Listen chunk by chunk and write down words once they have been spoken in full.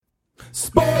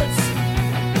Sports.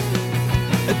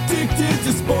 Addicted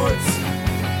to sports.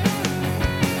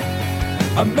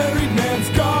 A married man's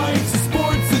guide to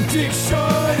sports addiction.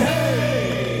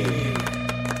 Hey!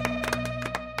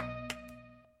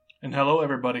 And hello,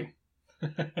 everybody.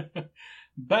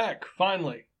 Back,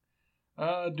 finally.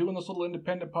 Doing this little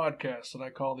independent podcast that I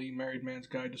call the Married Man's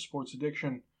Guide to Sports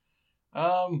Addiction.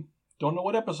 Don't know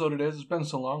what episode it is. It's been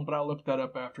so long, but I'll look that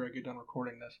up after I get done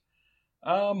recording this.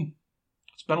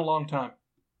 It's been a long time.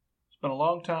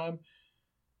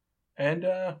 And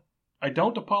I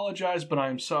don't apologize, but I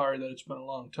am sorry that it's been a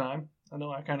long time. I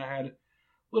know I kind of had a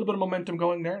little bit of momentum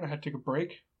going there, and I had to take a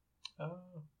break.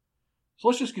 So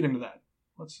let's just get into that.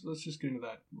 Let's just get into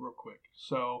that real quick.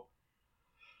 So,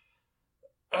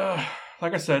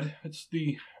 like I said, it's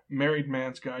the Married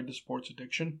Man's Guide to Sports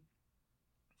Addiction.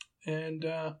 And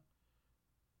a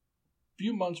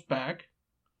few months back,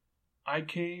 I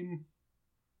came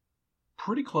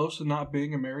pretty close to not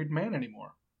being a married man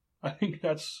anymore. I think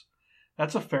that's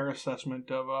a fair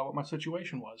assessment of what my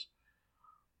situation was.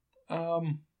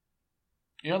 The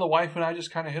wife and I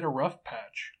just kind of hit a rough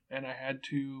patch, and I had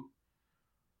to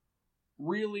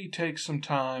really take some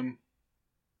time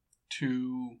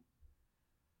to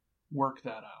work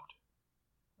that out.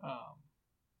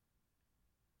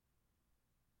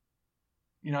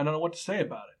 I don't know what to say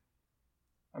about it.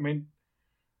 I mean,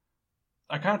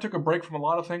 I kind of took a break from a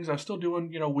lot of things. I'm still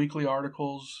doing, weekly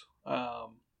articles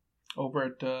over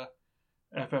at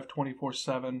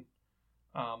FF247.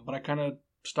 But I kind of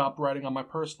stopped writing on my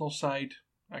personal site.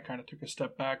 I kind of took a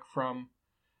step back from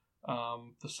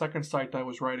the second site I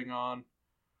was writing on.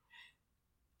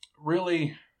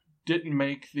 Really didn't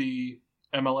make the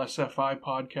MLSFI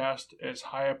podcast as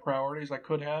high a priority as I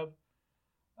could have.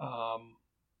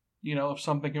 If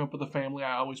something came up with the family,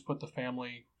 I always put the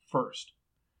family first.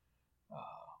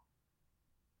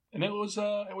 And it was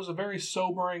a very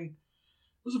sobering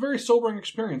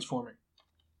experience for me.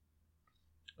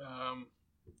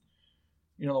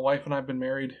 The wife and I have been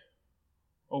married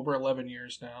over 11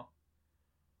 years now.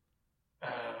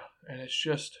 And it's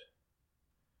just,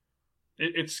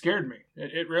 it scared me.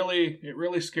 It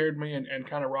really scared me and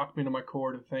kind of rocked me to my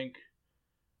core to think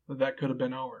that could have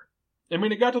been over. I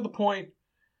mean, it got to the point,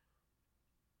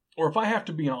 or if I have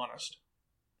to be honest,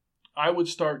 I would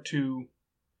start to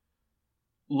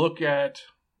look at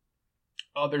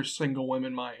other single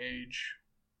women my age,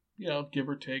 give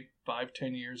or take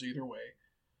 5-10 years either way.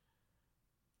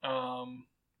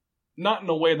 Not in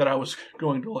a way that I was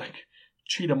going to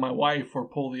cheat on my wife or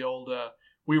pull the old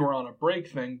we were on a break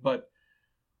thing, but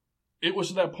it was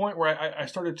to that point where I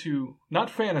started to not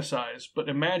fantasize, but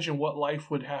imagine what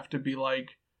life would have to be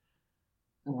like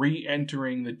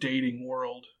re-entering the dating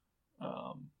world.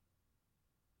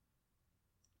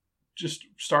 Just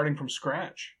starting from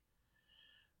scratch.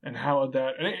 And how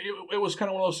that... And it was kind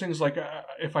of one of those things like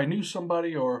if I knew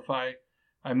somebody, or if I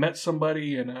met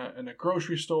somebody in a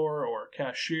grocery store or a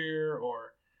cashier,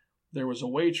 or there was a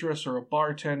waitress or a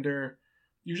bartender,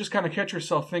 you just kind of catch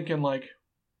yourself thinking like,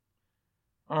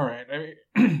 all right, I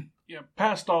mean,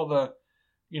 past all the,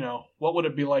 what would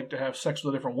it be like to have sex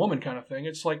with a different woman kind of thing,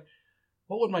 it's like,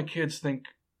 what would my kids think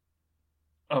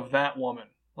of that woman?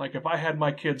 Like if I had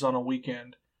my kids on a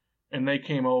weekend and they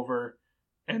came over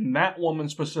and that woman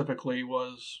specifically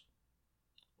was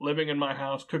living in my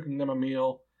house, cooking them a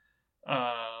meal,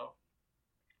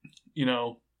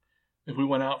 if we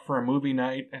went out for a movie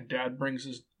night and dad brings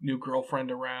his new girlfriend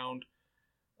around,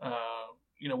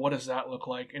 what does that look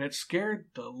like? And it scared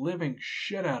the living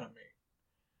shit out of me.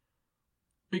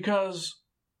 Because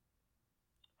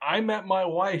I met my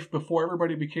wife before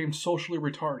everybody became socially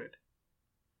retarded.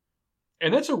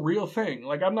 And that's a real thing.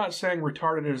 Like, I'm not saying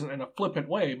retarded is in a flippant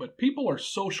way, but people are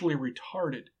socially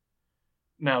retarded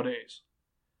nowadays.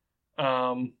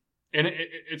 And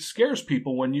it scares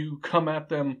people when you come at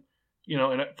them,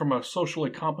 from a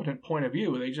socially competent point of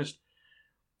view. They just,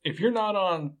 if you're not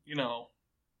on,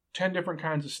 10 different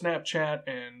kinds of Snapchat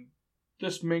and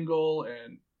this Mingle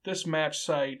and this match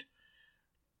site,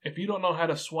 if you don't know how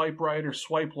to swipe right or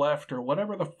swipe left or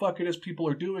whatever the fuck it is people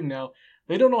are doing now,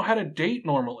 they don't know how to date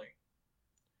normally.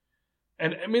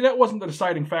 And, I mean, that wasn't the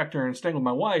deciding factor in staying with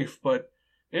my wife, but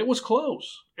it was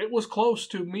close. It was close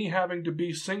to me having to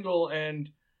be single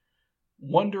and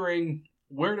wondering,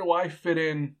 where do I fit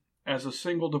in as a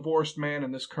single divorced man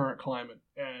in this current climate?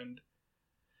 And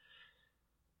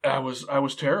I was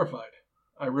terrified.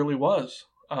 I really was.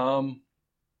 And,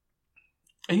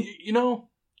 a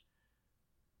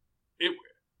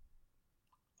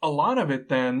lot of it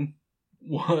then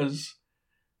was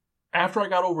after I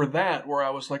got over that, where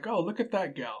I was like, oh, look at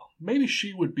that gal. Maybe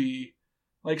she would be,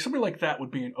 like, somebody like that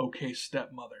would be an okay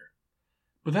stepmother.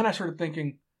 But then I started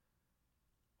thinking,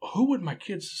 who would my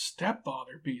kid's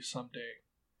stepfather be someday?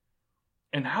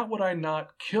 And how would I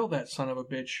not kill that son of a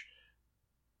bitch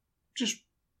just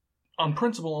on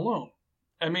principle alone?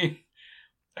 I mean,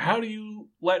 how do you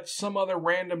let some other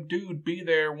random dude be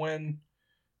there when,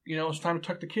 it's time to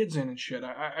tuck the kids in and shit?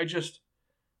 I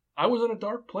was in a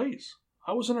dark place.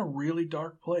 I was in a really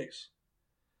dark place.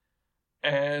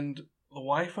 And the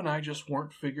wife and I just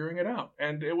weren't figuring it out.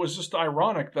 And it was just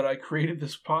ironic that I created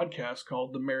this podcast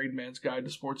called The Married Man's Guide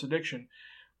to Sports Addiction.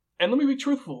 And let me be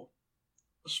truthful.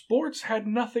 Sports had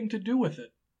nothing to do with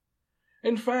it.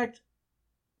 In fact,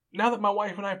 now that my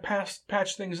wife and I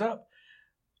patched things up,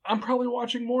 I'm probably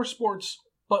watching more sports,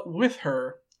 but with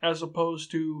her, as opposed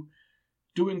to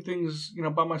doing things,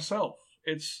 by myself.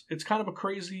 It's kind of a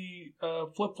crazy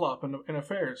flip-flop in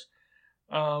affairs.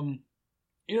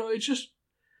 It's just,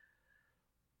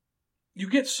 you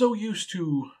get so used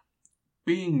to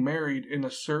being married in a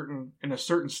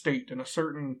certain state, in a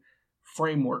certain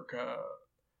framework.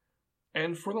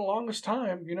 And for the longest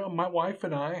time, my wife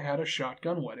and I had a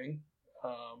shotgun wedding.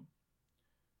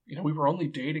 We were only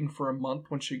dating for a month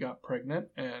when she got pregnant,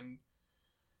 and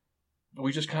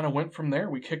we just kind of went from there.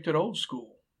 We kicked it old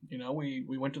school.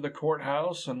 We went to the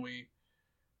courthouse and we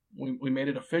made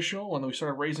it official, and we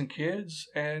started raising kids.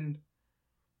 And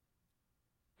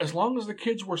as long as the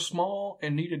kids were small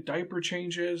and needed diaper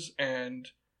changes, and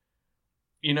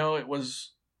it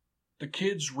was the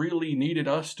kids really needed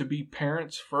us to be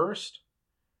parents first,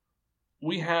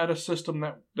 we had a system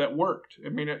that worked. I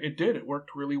mean, it did. It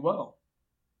worked really well.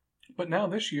 But now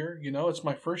this year, it's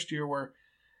my first year where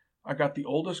I got the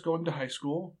oldest going to high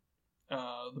school,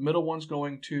 the middle one's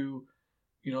going to,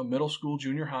 middle school,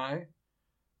 junior high.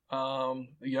 The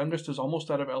youngest is almost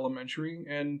out of elementary,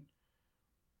 and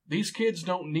these kids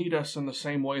don't need us in the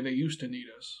same way they used to need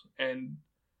us. And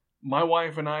my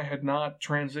wife and I had not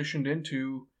transitioned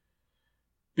into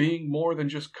being more than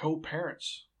just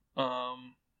co-parents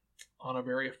on a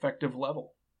very effective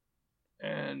level.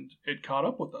 And it caught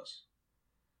up with us.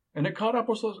 And it caught up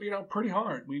with us, pretty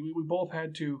hard. We both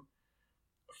had to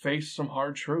face some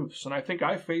hard truths. And I think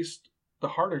I faced the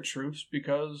harder truths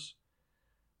because,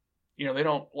 they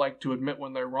don't like to admit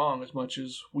when they're wrong as much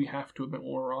as we have to admit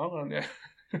when we're wrong.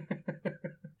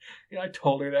 I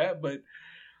told her that, but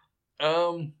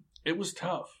it was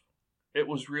tough. It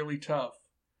was really tough.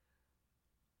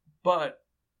 But,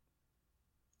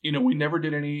 we never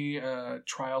did any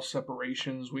trial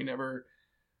separations. We never,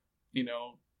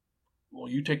 well,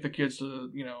 you take the kids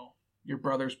to, your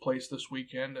brother's place this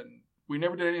weekend, and we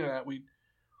never did any of that. We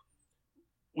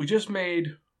just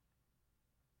made,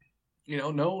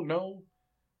 no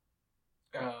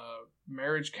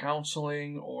marriage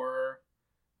counseling or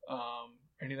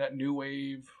any of that new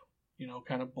wave,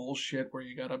 kind of bullshit where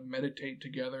you got to meditate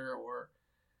together, or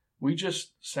we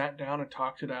just sat down and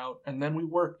talked it out, and then we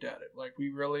worked at it. Like, we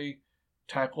really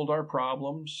tackled our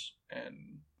problems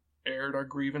and aired our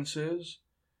grievances.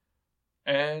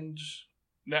 And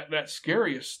that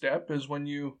scariest step is when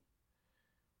you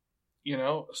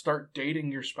start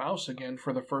dating your spouse again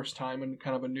for the first time in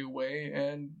kind of a new way,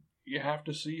 and you have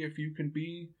to see if you can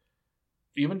be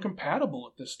even compatible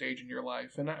at this stage in your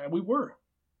life. And we were.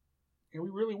 We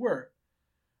really were.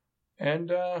 And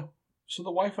so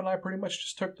the wife and I pretty much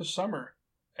just took the summer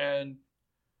and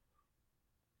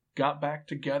got back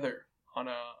together on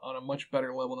a much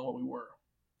better level than what we were.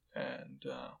 And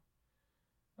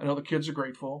I know the kids are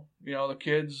grateful. The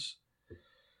kids,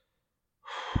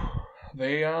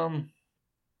 they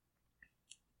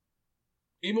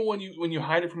even when you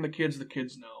hide it from the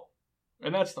kids know.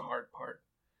 And that's the hard part.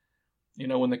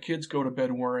 When the kids go to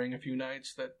bed worrying a few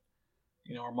nights that,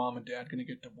 our mom and dad going to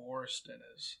get divorced, and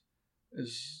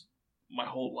is my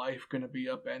whole life going to be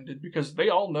upended? Because they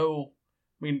all know,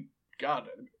 God,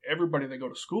 everybody they go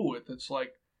to school with, it's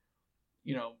like,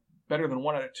 better than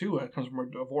 1 out of 2 comes from a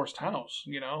divorced house.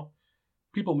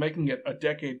 People making it a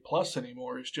decade plus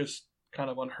anymore is just kind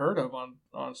of unheard of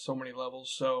on so many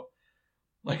levels. So,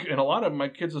 like, in a lot of my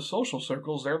kids' social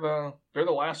circles, they're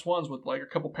the last ones with like a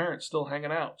couple parents still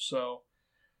hanging out. So,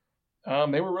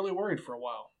 they were really worried for a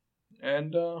while,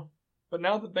 and but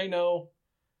now that they know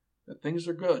that things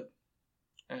are good,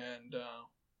 and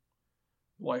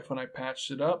wife and I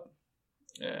patched it up,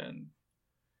 and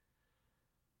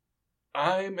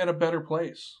I'm in a better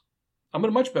place. I'm in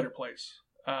a much better place.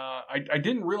 I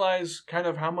didn't realize kind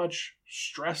of how much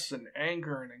stress and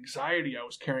anger and anxiety I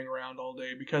was carrying around all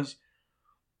day, because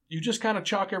you just kind of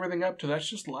chalk everything up to that's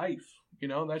just life.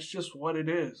 That's just what it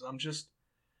is. I'm just,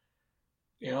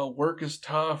 work is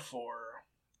tough, or,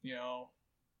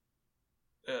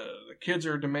 the kids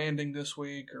are demanding this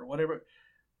week or whatever.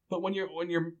 But when you're,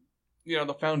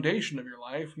 the foundation of your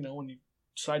life, when you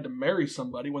decide to marry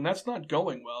somebody, when that's not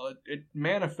going well, it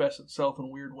manifests itself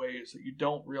in weird ways that you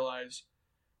don't realize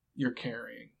you're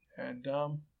carrying. And,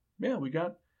 we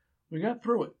got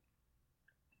through it.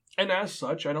 And as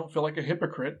such, I don't feel like a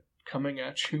hypocrite coming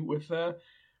at you with a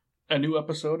new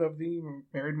episode of the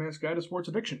Married Man's Guide to Sports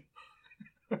Addiction.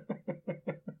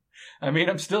 I mean,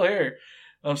 I'm still here.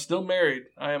 I'm still married.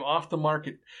 I am off the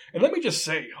market. And let me just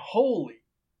say, holy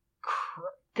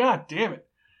crap, God damn it.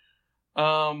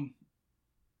 When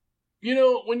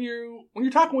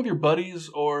you're talking with your buddies,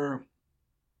 or,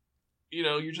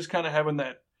 you're just kind of having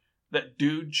that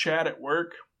dude chat at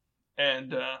work,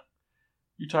 and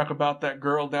you talk about that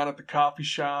girl down at the coffee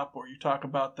shop, or you talk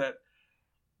about that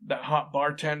hot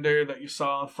bartender that you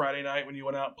saw on Friday night when you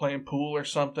went out playing pool or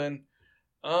something.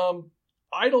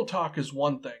 Idle talk is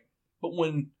one thing, but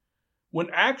when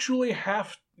actually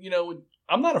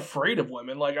I'm not afraid of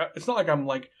women. Like, it's not like I'm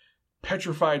like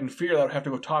petrified in fear that I'd have to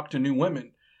go talk to new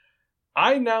women.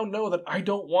 I now know that I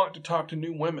don't want to talk to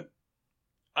new women.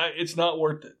 It's not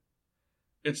worth it.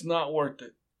 It's not worth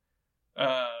it.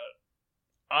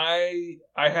 I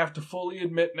have to fully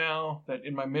admit now that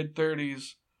in my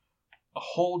mid-30s, a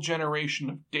whole generation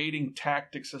of dating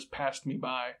tactics has passed me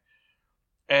by.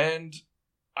 And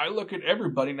I look at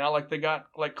everybody now like they got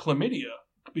like chlamydia,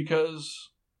 because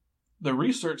the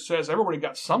research says everybody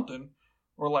got something.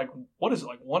 Or like, what is it,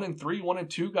 like 1 in 3, 1 in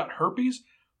 2 got herpes?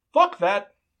 Fuck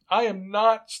that. I am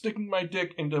not sticking my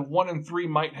dick into 1 in 3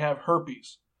 might have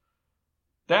herpes.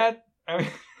 That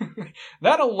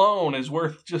alone is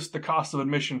worth just the cost of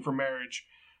admission for marriage.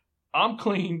 I'm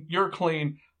clean, you're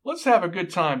clean. Let's have a good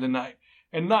time tonight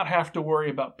and not have to worry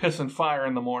about piss and fire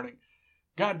in the morning.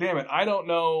 God damn it, I don't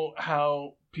know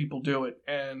how people do it.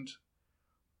 And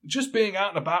just being out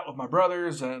and about with my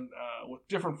brothers and with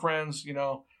different friends,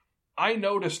 I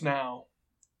notice now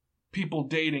people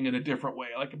dating in a different way.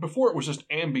 Like, before it was just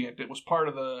ambient. It was part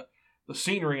of the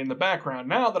scenery in the background.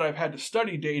 Now that I've had to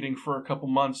study dating for a couple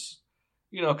months,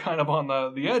 kind of on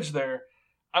the edge there,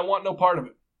 I want no part of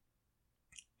it.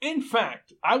 In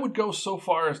fact, I would go so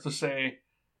far as to say,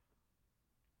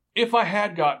 if I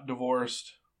had gotten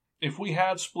divorced, if we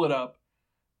had split up,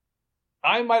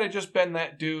 I might have just been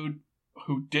that dude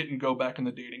who didn't go back in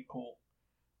the dating pool.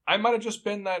 I might have just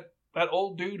been that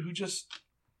old dude who just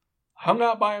hung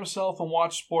out by himself and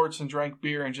watched sports and drank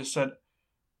beer and just said,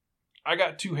 I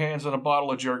got 2 hands and a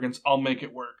bottle of Jergens, I'll make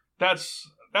it work. That's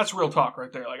real talk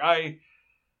right there. Like,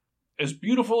 as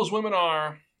beautiful as women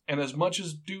are, and as much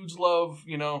as dudes love,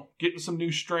 getting some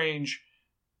new strange,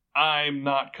 I'm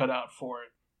not cut out for it.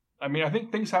 I mean, I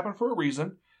think things happen for a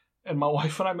reason, and my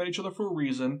wife and I met each other for a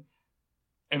reason,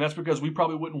 and that's because we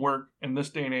probably wouldn't work in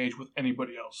this day and age with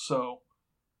anybody else. So,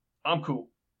 I'm cool.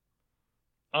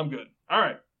 I'm good. All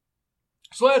right.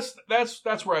 So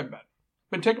that's where I've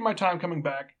been taking my time coming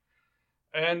back,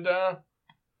 and now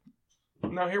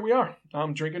here we are.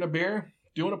 I'm drinking a beer,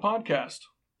 doing a podcast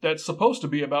that's supposed to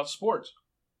be about sports.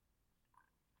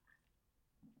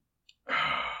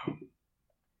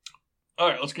 All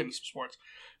right, let's get into some sports.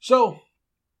 So,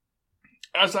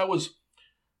 I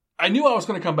knew I was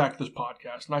going to come back to this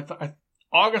podcast, and I thought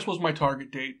August was my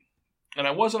target date, and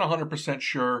I wasn't 100%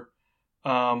 sure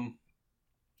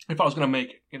if I was going to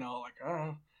make it.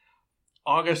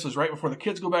 August is right before the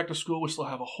kids go back to school. We still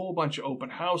have a whole bunch of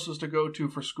open houses to go to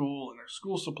for school, and there's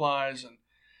school supplies, and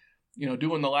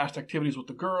doing the last activities with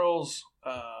the girls,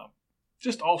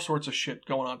 just all sorts of shit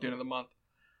going on at the end of the month.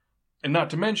 And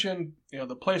not to mention,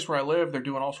 the place where I live, they're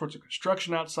doing all sorts of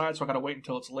construction outside, so I got to wait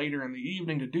until it's later in the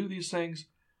evening to do these things.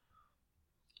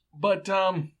 But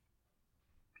I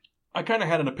kind of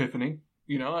had an epiphany.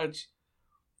 It's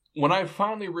when I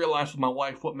finally realized with my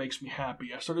wife what makes me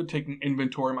happy. I started taking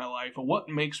inventory of my life of what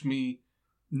makes me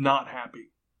not happy.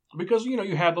 Because,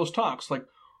 you have those talks, like,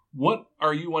 what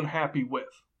are you unhappy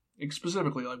with?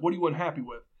 Specifically, like, what are you unhappy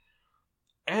with?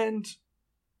 And,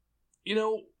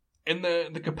 in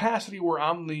the capacity where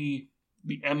I'm the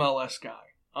MLS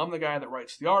guy, I'm the guy that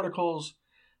writes the articles,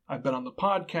 I've been on the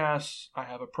podcasts, I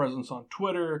have a presence on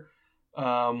Twitter,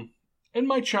 and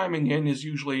my chiming in is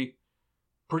usually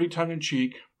pretty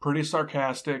tongue-in-cheek, pretty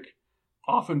sarcastic,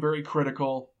 often very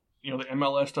critical. The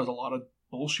MLS does a lot of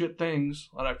bullshit things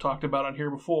that I've talked about on here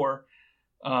before.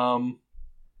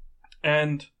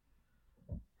 And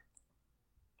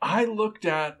I looked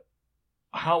at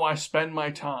how I spend my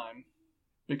time,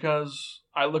 because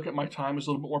I look at my time as a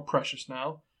little bit more precious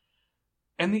now,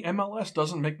 and the MLS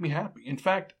doesn't make me happy. In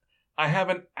fact, I have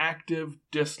an active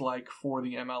dislike for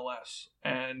the MLS,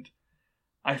 and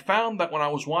I found that when I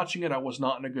was watching it, I was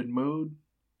not in a good mood.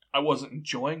 I wasn't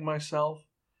enjoying myself.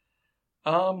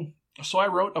 So I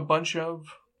wrote a bunch of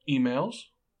emails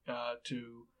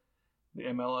to the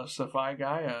MLSFI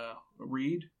guy,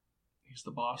 Reed. He's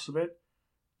the boss of it.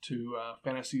 To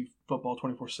Fantasy Football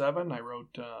 24/7. I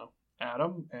wrote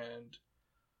Adam, and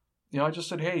I just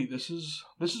said, hey, this is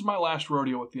my last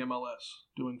rodeo with the MLS,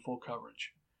 doing full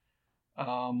coverage.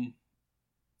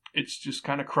 It's just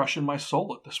kind of crushing my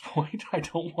soul at this point. I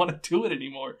don't want to do it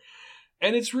anymore.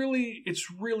 And it's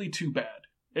really too bad.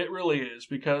 It really is,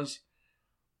 because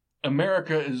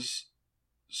America is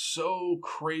so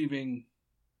craving,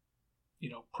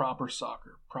 proper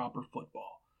soccer, proper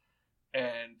football.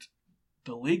 And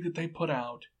the league that they put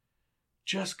out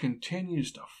just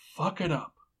continues to fuck it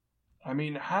up. I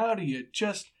mean, can you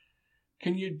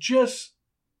just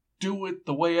do it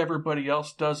the way everybody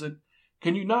else does it?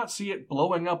 Can you not see it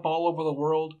blowing up all over the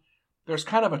world? There's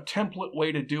kind of a template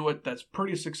way to do it that's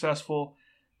pretty successful,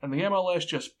 and the MLS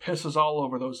just pisses all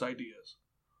over those ideas.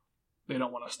 They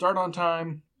don't want to start on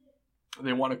time.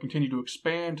 They want to continue to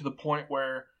expand to the point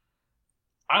where,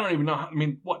 I don't even know,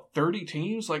 30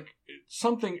 teams? Like, it's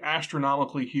something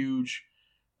astronomically huge.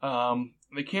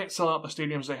 They can't sell out the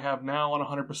stadiums they have now on a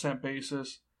 100%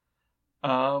 basis.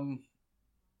 And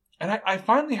I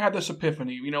finally had this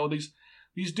epiphany.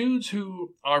 These dudes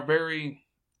who are very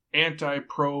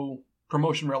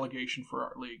anti-promotion relegation for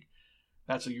our league.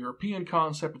 That's a European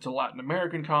concept. It's a Latin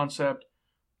American concept.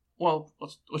 Well,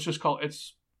 let's just call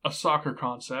it's a soccer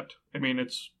concept.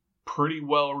 It's pretty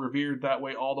well revered that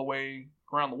way all the way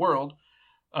around the world.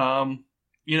 And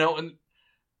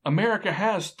America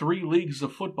has 3 leagues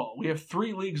of football. We have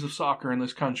 3 leagues of soccer in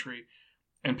this country,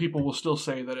 and people will still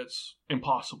say that it's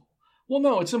impossible. Well,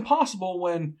 no, it's impossible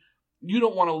when you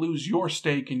don't want to lose your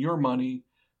stake and your money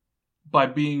by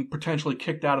being potentially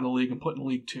kicked out of the league and put in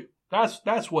League 2.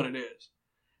 That's what it is.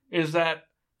 Is that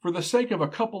for the sake of a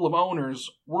couple of owners,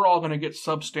 we're all going to get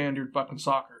substandard fucking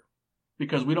soccer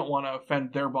because we don't want to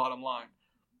offend their bottom line.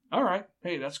 All right,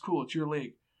 hey, that's cool. It's your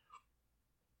league.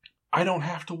 I don't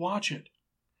have to watch it.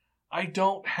 I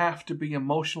don't have to be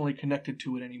emotionally connected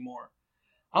to it anymore.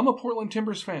 I'm a Portland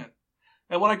Timbers fan.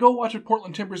 And when I go watch a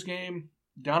Portland Timbers game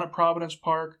down at Providence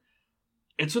Park,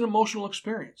 it's an emotional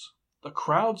experience. The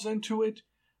crowd's into it.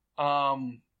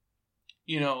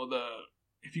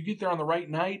 If you get there on the right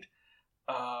night,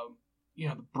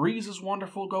 the breeze is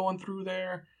wonderful going through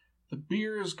there. The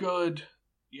beer is good.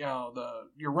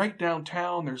 You're right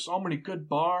downtown. There's so many good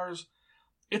bars.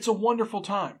 It's a wonderful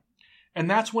time. And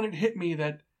that's when it hit me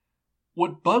that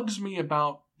what bugs me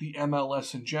about the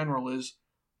MLS in general is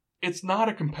it's not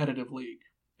a competitive league.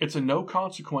 It's a no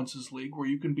consequences league where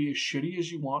you can be as shitty as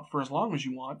you want for as long as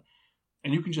you want,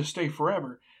 and you can just stay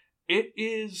forever. It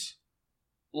is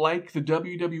like the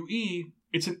WWE.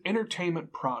 It's an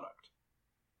entertainment product.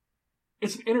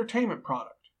 It's an entertainment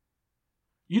product.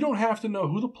 You don't have to know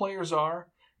who the players are.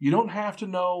 You don't have to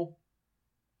know,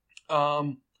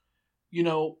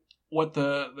 what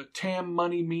the TAM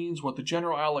money means, what the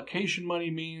general allocation money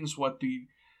means, what the,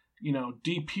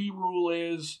 DP rule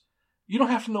is. You don't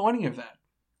have to know any of that.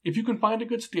 If you can find a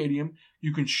good stadium,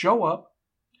 you can show up,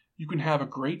 you can have a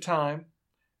great time,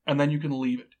 and then you can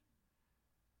leave it.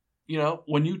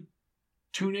 When you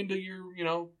tune into your,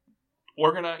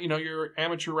 your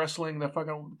amateur wrestling, the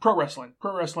fucking pro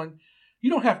wrestling, you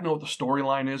don't have to know what the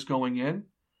storyline is going in.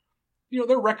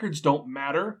 Their records don't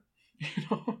matter.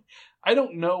 I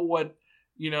don't know what,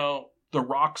 The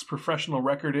Rock's professional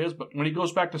record is, but when he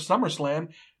goes back to SummerSlam,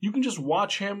 you can just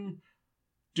watch him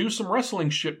do some wrestling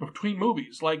shit between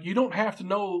movies. Like, you don't have to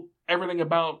know everything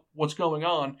about what's going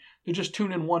on to just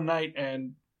tune in one night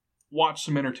and watch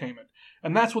some entertainment.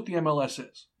 And that's what the MLS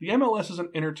is. The MLS is an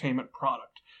entertainment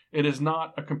product. It is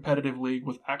not a competitive league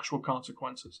with actual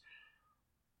consequences.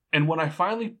 And when I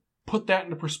finally put that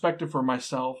into perspective for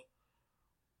myself,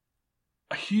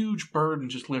 a huge burden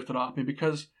just lifted off me,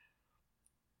 because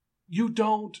you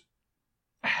don't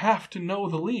have to know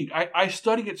the league. I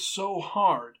study it so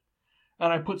hard,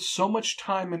 and I put so much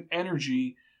time and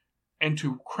energy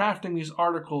into crafting these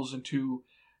articles, into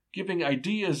giving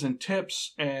ideas and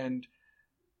tips, and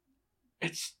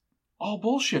it's all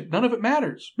bullshit. None of it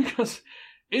matters, because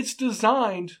it's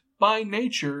designed by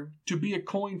nature to be a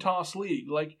coin toss league.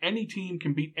 Like, any team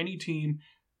can beat any team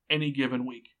any given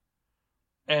week.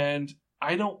 And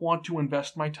I don't want to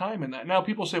invest my time in that. Now,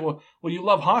 people say, well, you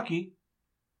love hockey,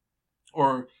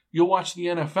 or you'll watch the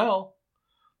NFL.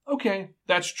 Okay,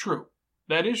 that's true.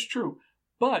 That is true.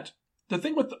 But the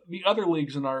thing with the other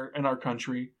leagues in our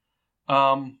country,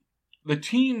 the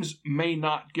teams may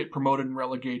not get promoted and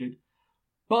relegated,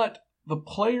 but the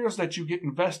players that you get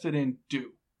invested in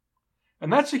do.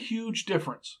 And that's a huge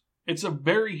difference. It's a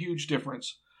very huge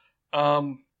difference.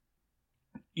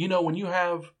 when you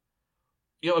have,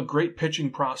 a great pitching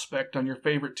prospect on your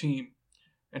favorite team,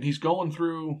 and he's going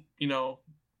through,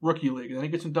 rookie league, and then he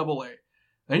gets in Double A,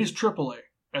 then he's Triple A,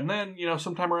 and then,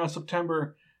 sometime around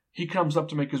September, he comes up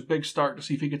to make his big start to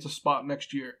see if he gets a spot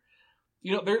next year.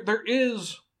 There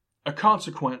is a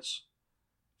consequence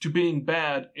to being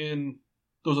bad in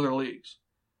those other leagues.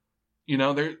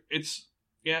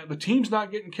 The team's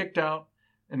not getting kicked out,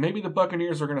 and maybe the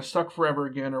Buccaneers are going to suck forever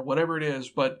again or whatever it is,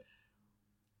 but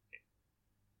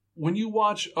when you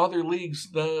watch other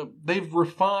leagues, they've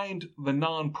refined the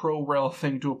non-pro rel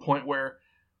thing to a point where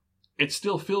it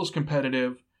still feels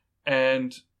competitive,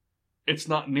 and it's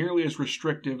not nearly as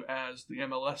restrictive as the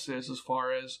MLS is as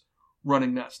far as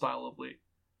running that style of league.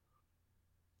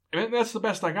 And that's the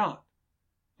best I got.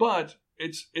 But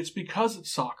it's because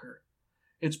it's soccer.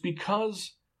 It's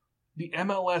because the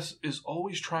MLS is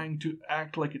always trying to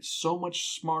act like it's so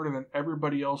much smarter than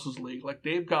everybody else's league. Like,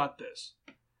 they've got this.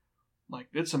 Like,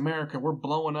 it's America. We're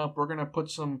blowing up. We're going to put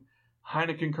some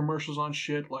Heineken commercials on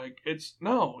shit. Like, it's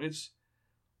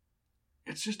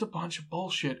just a bunch of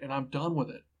bullshit, and I'm done with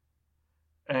it.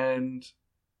 And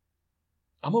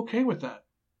I'm okay with that.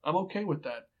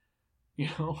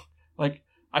 Like,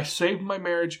 I saved my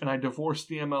marriage and I divorced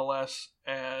the MLS,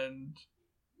 and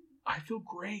I feel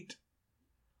great.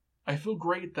 I feel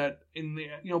great that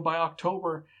by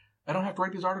October, I don't have to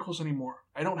write these articles anymore.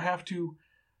 I don't have to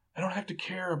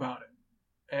care about it.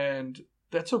 And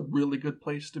that's a really good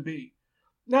place to be.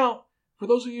 Now, for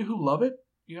those of you who love it,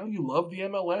 you love the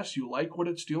MLS, you like what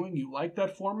it's doing, you like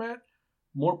that format,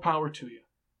 more power to you.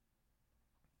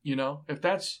 If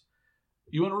that's,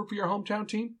 you want to root for your hometown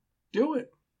team, do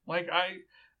it. Like,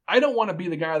 I don't want to be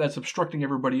the guy that's obstructing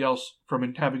everybody else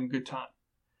from having a good time.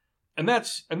 And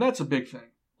that's a big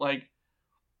thing. Like,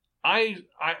 I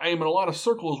am in a lot of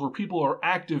circles where people are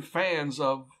active fans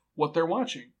of what they're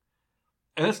watching.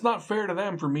 And it's not fair to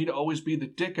them for me to always be the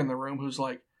dick in the room who's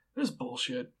like, this is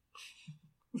bullshit.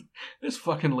 This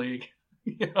fucking league.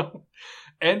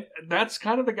 And that's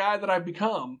kind of the guy that I've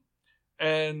become.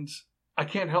 And I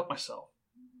can't help myself.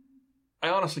 I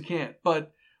honestly can't.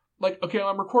 But, okay,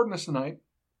 I'm recording this tonight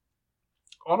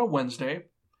on a Wednesday.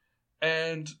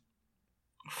 And,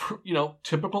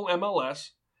 typical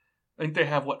MLS, I think they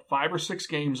have, 5 or 6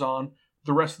 games on.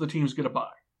 The rest of the teams get a bye.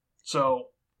 So,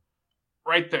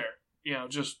 right there.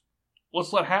 Just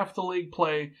let's let half the league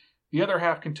play. The other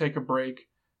half can take a break.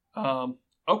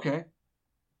 Okay.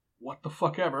 What the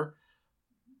fuck ever.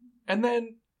 And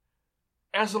then,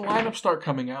 as the lineups start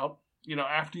coming out,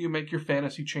 after you make your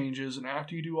fantasy changes and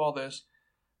after you do all this,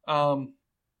 Robbie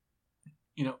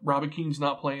Keane's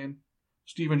not playing.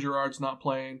 Steven Gerrard's not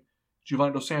playing.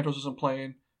 Giovanni Dos Santos isn't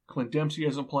playing. Clint Dempsey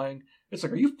isn't playing. It's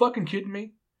like, are you fucking kidding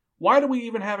me? Why do we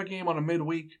even have a game on a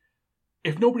midweek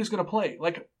if nobody's going to play?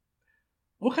 Like,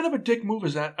 what kind of a dick move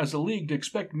is that as a league to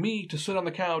expect me to sit on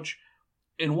the couch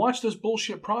and watch this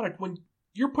bullshit product when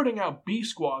you're putting out B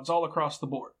squads all across the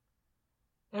board?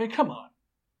 I mean, come on.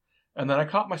 And then I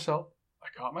caught myself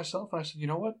and I said, you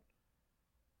know what?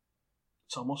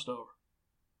 It's almost over.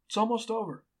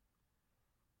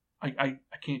 I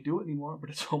can't do it anymore,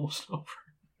 but it's almost over.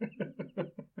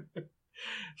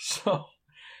 So,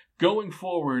 going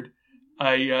forward,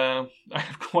 I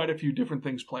have quite a few different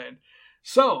things planned.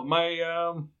 So, my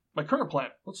current plan,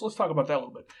 let's talk about that a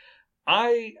little bit.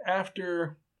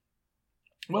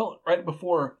 Right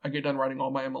before I get done writing all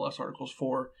my MLS articles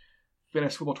for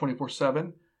Fantasy Football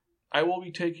 24/7, I will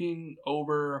be taking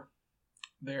over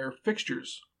their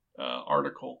fixtures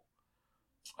article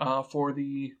for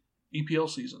the EPL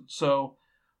season. So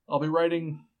I'll be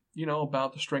writing,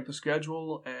 about the strength of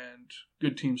schedule and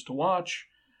good teams to watch.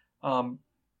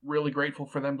 Really grateful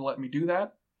for them to let me do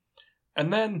that.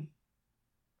 And then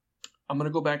I'm going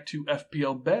to go back to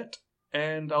FPL Bet,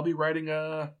 and I'll be writing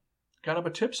a kind of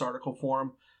a tips article for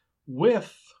them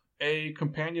with a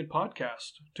companion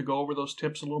podcast to go over those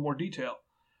tips in a little more detail.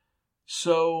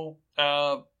 So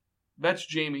that's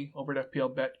Jamie over at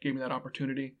FPL Bet gave me that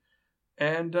opportunity,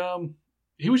 and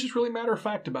he was just really matter of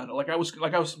fact about it. Like I was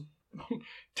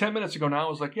 10 minutes ago now. I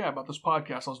was like, yeah, about this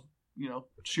podcast. I was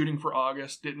shooting for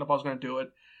August. Didn't know if I was going to do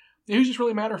it. He was just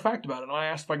really matter of fact about it. And I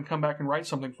asked if I can come back and write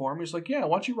something for him. He's like, yeah,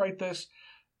 why don't you write this?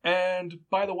 And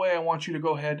by the way, I want you to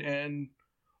go ahead and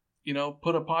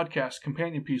put a podcast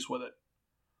companion piece with it.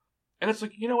 And it's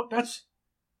like, you know what? That's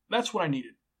what I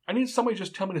needed. I needed somebody to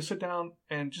just tell me to sit down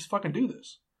and just fucking do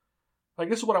this. Like,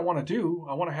 this is what I want to do.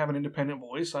 I want to have an independent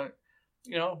voice.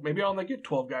 Maybe I'll only get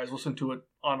 12 guys listen to it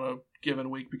on a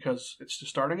given week because it's just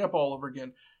starting up all over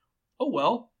again. Oh,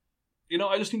 well,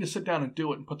 I just need to sit down and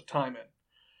do it and put the time in.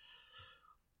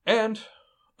 And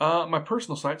my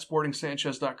personal site,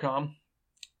 sportingsanchez.com,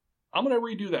 I'm going to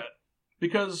redo that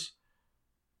because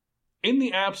in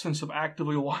the absence of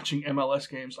actively watching MLS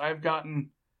games, I've gotten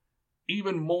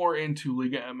even more into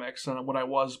Liga MX than what I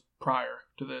was prior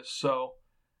to this. So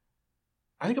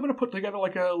I think I'm going to put together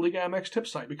like a Liga MX tip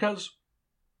site because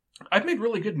I've made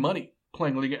really good money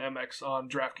playing Liga MX on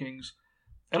DraftKings,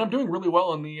 and I'm doing really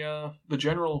well in the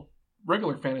general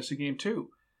regular fantasy game too.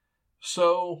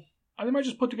 So I might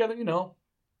just put together, a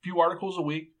few articles a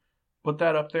week, put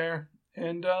that up there,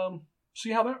 and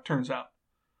see how that turns out.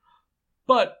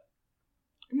 But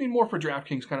I mean, more for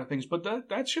DraftKings kind of things, but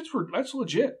that's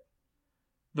legit.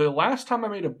 The last time I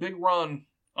made a big run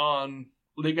on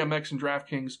Liga MX and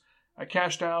DraftKings, I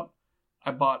cashed out.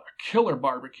 I bought a killer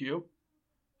barbecue,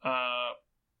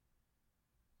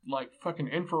 like fucking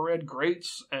infrared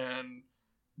grates and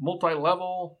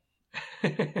multi-level,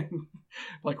 and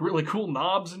like really cool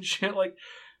knobs and shit. Like,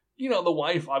 the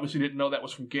wife obviously didn't know that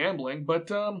was from gambling,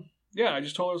 but yeah, I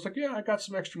just told her, I was like, yeah, I got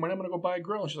some extra money. I'm going to go buy a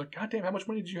grill. And she's like, God damn, how much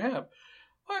money did you have?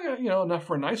 Well, I got, enough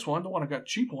for a nice one. Don't want to get a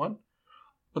cheap one.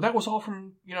 But that was all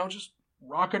from, just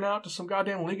rocking out to some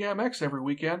goddamn Liga MX every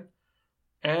weekend.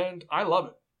 And I love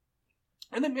it.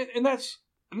 And that's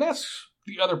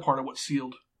the other part of what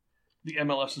sealed the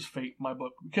MLS's fate in my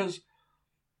book. Because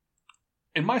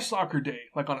in my soccer day,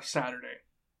 like on a Saturday,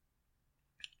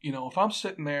 if I'm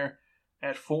sitting there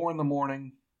at 4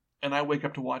 a.m. and I wake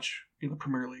up to watch the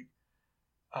Premier League,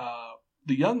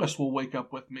 the youngest will wake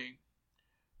up with me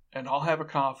and I'll have a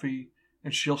coffee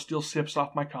and she'll steal sips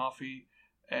off my coffee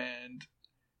and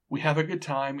we have a good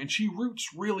time. And she roots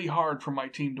really hard for my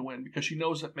team to win because she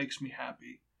knows it makes me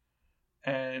happy.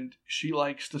 And she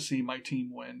likes to see my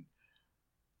team win.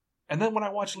 And then when I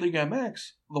watch Liga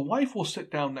MX, the wife will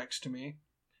sit down next to me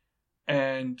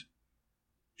and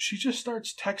she just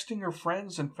starts texting her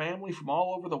friends and family from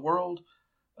all over the world,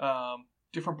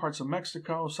 different parts of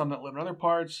Mexico, some that live in other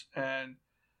parts, and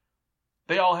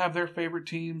they all have their favorite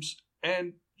teams.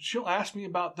 And she'll ask me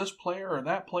about this player or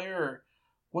that player or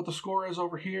what the score is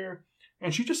over here.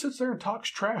 And she just sits there and talks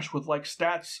trash with like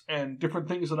stats and different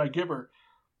things that I give her.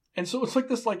 And so it's like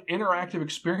this like interactive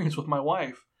experience with my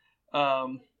wife,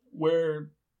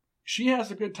 where she has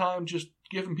a good time just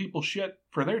giving people shit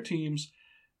for their teams.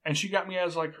 And she got me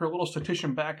as like her little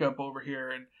statistician backup over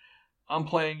here. And I'm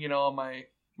playing,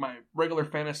 my regular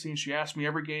fantasy. And she asks me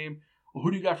every game, well,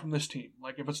 who do you got from this team?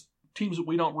 Like if it's teams that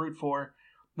we don't root for,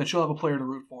 then she'll have a player to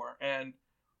root for. And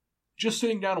just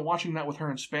sitting down and watching that with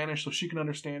her in Spanish so she can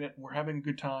understand it. We're having a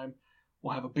good time.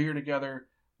 We'll have a beer together.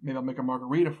 Maybe I'll make a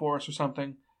margarita for us or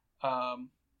something.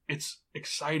 It's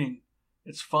exciting.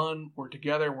 It's fun. We're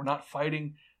together. We're not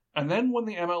fighting. And then when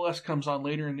the MLS comes on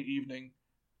later in the evening,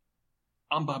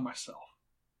 I'm by myself.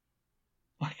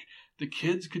 Like, the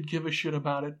kids could give a shit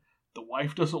about it. The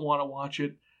wife doesn't want to watch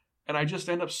it. And I just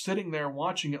end up sitting there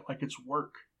watching it like it's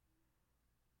work.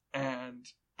 And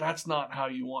that's not how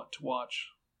you want to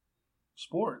watch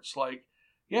sports. Like,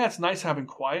 yeah, it's nice having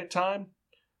quiet time,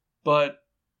 but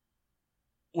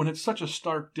when it's such a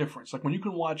stark difference, like when you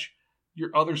can watch your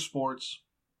other sports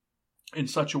in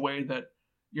such a way that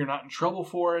you're not in trouble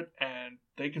for it and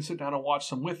they can sit down and watch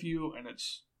some with you and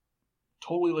it's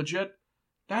totally legit,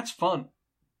 that's fun.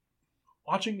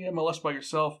 Watching the MLS by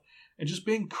yourself and just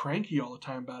being cranky all the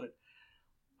time about it,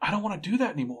 I don't want to do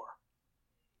that anymore.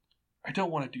 I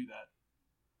don't want to do that.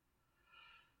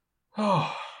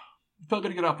 Oh, I felt good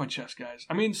to get off my chest, guys.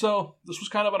 I mean, so this was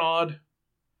kind of an odd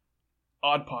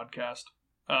podcast.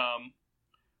 A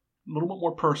little bit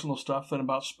more personal stuff than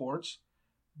about sports.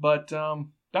 But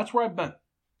that's where I've been.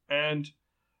 And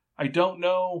I don't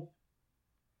know.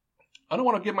 I don't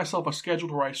want to give myself a schedule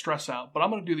where I stress out, but I'm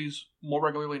going to do these more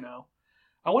regularly now.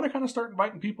 I want to kind of start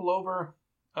inviting people over,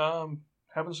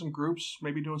 having some groups,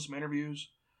 maybe doing some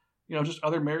interviews, just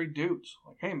other married dudes.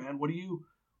 Like, hey man,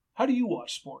 how do you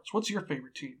watch sports? What's your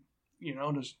favorite team?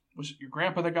 Was it your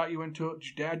grandpa that got you into it?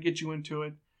 Did your dad get you into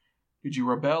it? Did you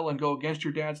rebel and go against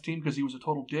your dad's team because he was a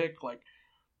total dick? Like,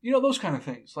 those kind of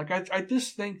things. Like, I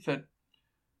just think that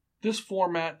this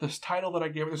format, this title that I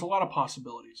gave it, there's a lot of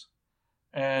possibilities.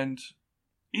 And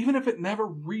even if it never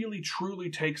really, truly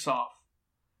takes off,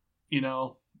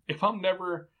 if I'm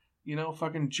never,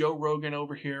 fucking Joe Rogan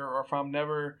over here, or if I'm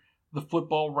never the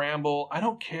football ramble, I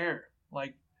don't care.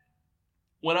 Like,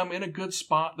 when I'm in a good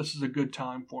spot, this is a good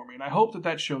time for me. And I hope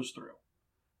that shows through.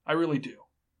 I really do.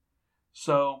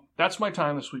 So that's my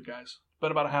time this week, guys. It's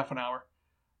been about a half an hour.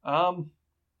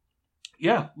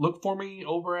 Yeah, look for me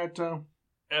over at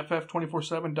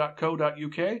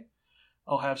ff247.co.uk.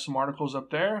 I'll have some articles up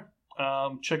there.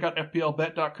 Check out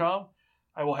fplbet.com.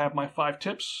 I will have my 5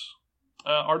 tips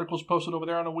articles posted over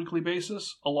there on a weekly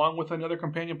basis, along with another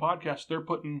companion podcast they're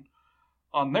putting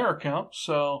on their account,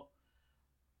 so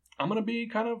I'm going to be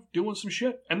kind of doing some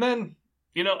shit. And then,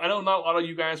 I know not a lot of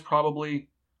you guys probably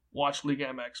watch League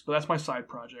MX, but that's my side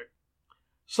project.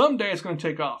 Someday it's going to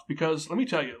take off because, let me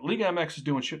tell you, League MX is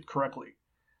doing shit correctly.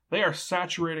 They are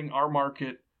saturating our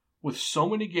market with so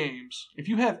many games. If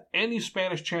you have any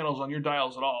Spanish channels on your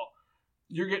dials at all,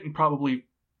 you're getting probably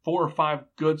 4 or 5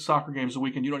 good soccer games a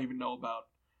week and you don't even know about.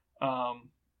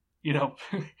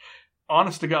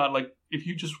 Honest to God, like, if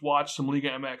you just watch some Liga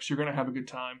MX, you're going to have a good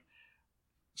time.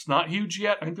 It's not huge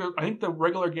yet. I think the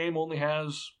regular game only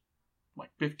has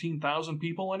like 15,000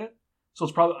 people in it. So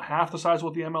it's probably half the size of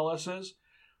what the MLS is.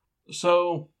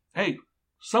 So, hey,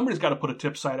 somebody's got to put a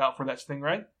tip site out for that thing,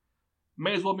 right?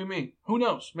 May as well be me. Who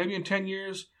knows? Maybe in 10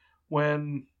 years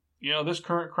when, this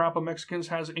current crop of Mexicans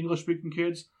has English-speaking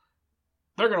kids,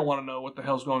 they're going to want to know what the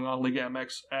hell's going on in Liga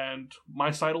MX, and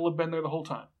my site will have been there the whole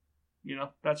time.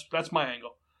 That's my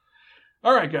angle.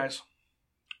 All right, guys.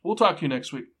 We'll talk to you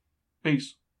next week.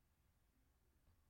 Peace.